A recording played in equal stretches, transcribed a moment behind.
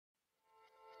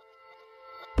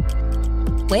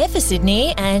We're for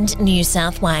Sydney and New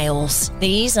South Wales.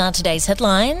 These are today's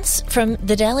headlines from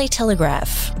the Daily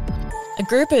Telegraph. A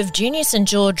group of Junior St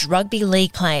George Rugby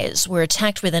League players were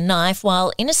attacked with a knife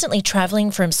while innocently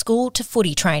travelling from school to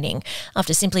footy training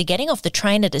after simply getting off the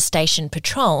train at a station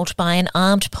patrolled by an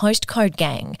armed postcode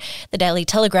gang. The Daily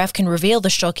Telegraph can reveal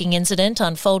the shocking incident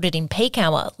unfolded in peak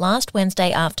hour last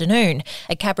Wednesday afternoon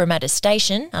at Cabramatta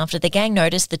Station after the gang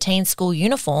noticed the teens' school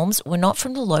uniforms were not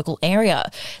from the local area.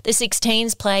 The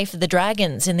 16s play for the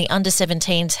Dragons in the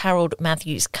Under-17s Harold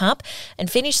Matthews Cup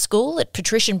and finished school at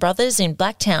Patrician Brothers in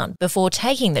Blacktown before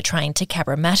taking the train to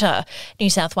Cabramatta. New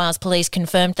South Wales Police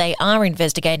confirmed they are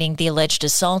investigating the alleged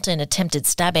assault and attempted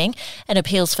stabbing and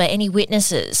appeals for any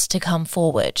witnesses to come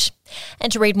forward. And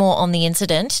to read more on the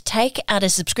incident, take out a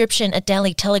subscription at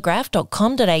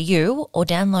dailytelegraph.com.au or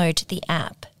download the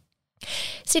app.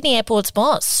 Sydney Airport's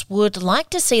boss would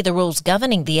like to see the rules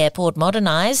governing the airport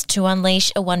modernised to unleash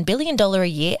a $1 billion a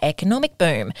year economic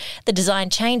boom. The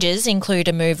design changes include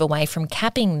a move away from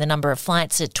capping the number of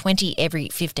flights at 20 every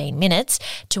 15 minutes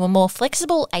to a more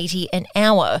flexible 80 an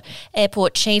hour.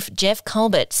 Airport Chief Jeff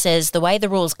Colbert says the way the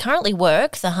rules currently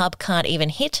work, the hub can't even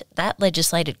hit that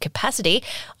legislated capacity,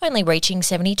 only reaching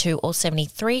 72 or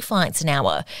 73 flights an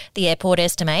hour. The airport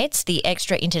estimates the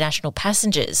extra international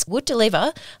passengers would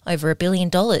deliver over $1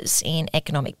 billion in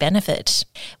economic benefit.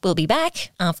 We'll be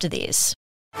back after this.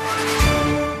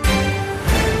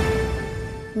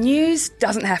 News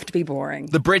doesn't have to be boring.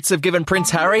 The Brits have given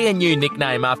Prince Harry a new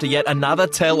nickname after yet another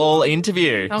tell-all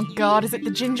interview. Oh God, is it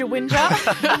the Ginger Whinger?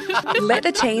 Let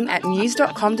the team at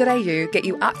news.com.au get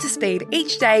you up to speed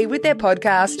each day with their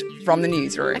podcast, From the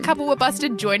Newsroom. A couple were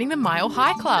busted joining the Mile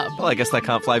High Club. Well, I guess they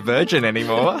can't fly Virgin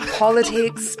anymore.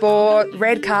 Politics, sport,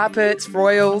 red carpets,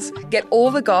 royals. Get all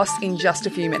the goss in just a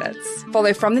few minutes.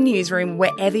 Follow From the Newsroom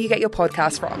wherever you get your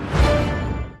podcast from.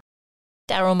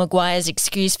 Daryl Maguire's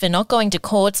excuse for not going to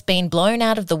court's been blown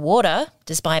out of the water,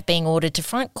 despite being ordered to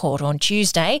front court on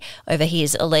Tuesday over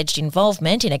his alleged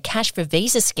involvement in a cash for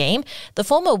visa scheme. The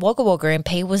former Wagga Wagga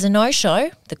MP was a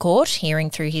no-show, the court hearing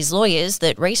through his lawyers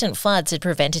that recent floods had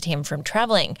prevented him from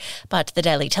travelling. But the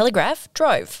Daily Telegraph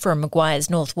drove from Maguire's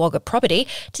North Wagga property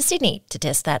to Sydney to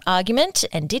test that argument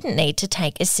and didn't need to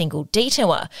take a single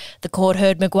detour. The court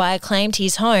heard Maguire claimed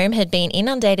his home had been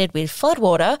inundated with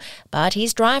floodwater, but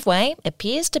his driveway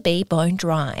appears to be bone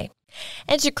dry.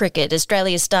 And to cricket,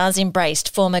 Australia stars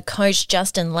embraced former coach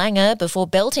Justin Langer before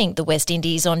belting the West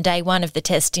Indies on day one of the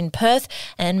test in Perth,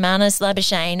 and Marnus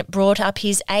Labuschagne brought up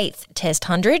his 8th Test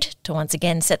 100 to once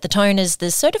again set the tone as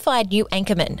the certified new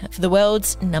anchorman for the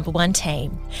world's #1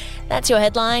 team. That's your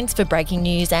headlines. For breaking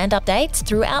news and updates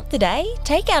throughout the day,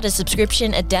 take out a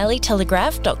subscription at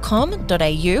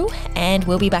dailytelegraph.com.au, and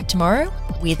we'll be back tomorrow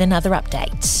with another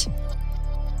update.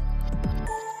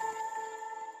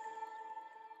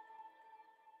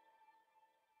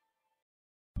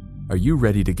 Are you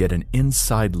ready to get an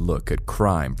inside look at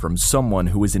crime from someone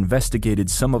who has investigated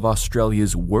some of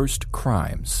Australia's worst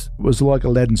crimes? It was like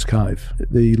Aladdin's Cave.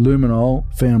 The luminol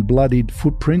found bloodied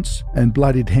footprints and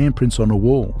bloodied handprints on a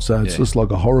wall, so it's just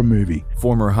like a horror movie.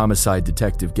 Former homicide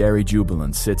detective Gary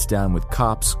Jubilant sits down with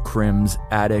cops, crims,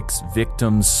 addicts,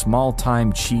 victims,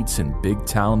 small-time cheats, and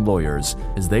big-town lawyers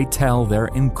as they tell their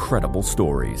incredible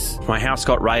stories. My house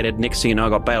got raided. Next thing you know, I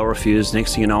got bail refused.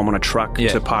 Next thing you know, I'm on a truck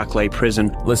to Parklea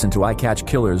Prison. Listen to I Catch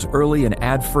Killers early and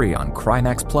ad-free on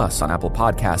Crimex Plus on Apple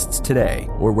Podcasts today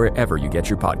or wherever you get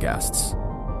your podcasts.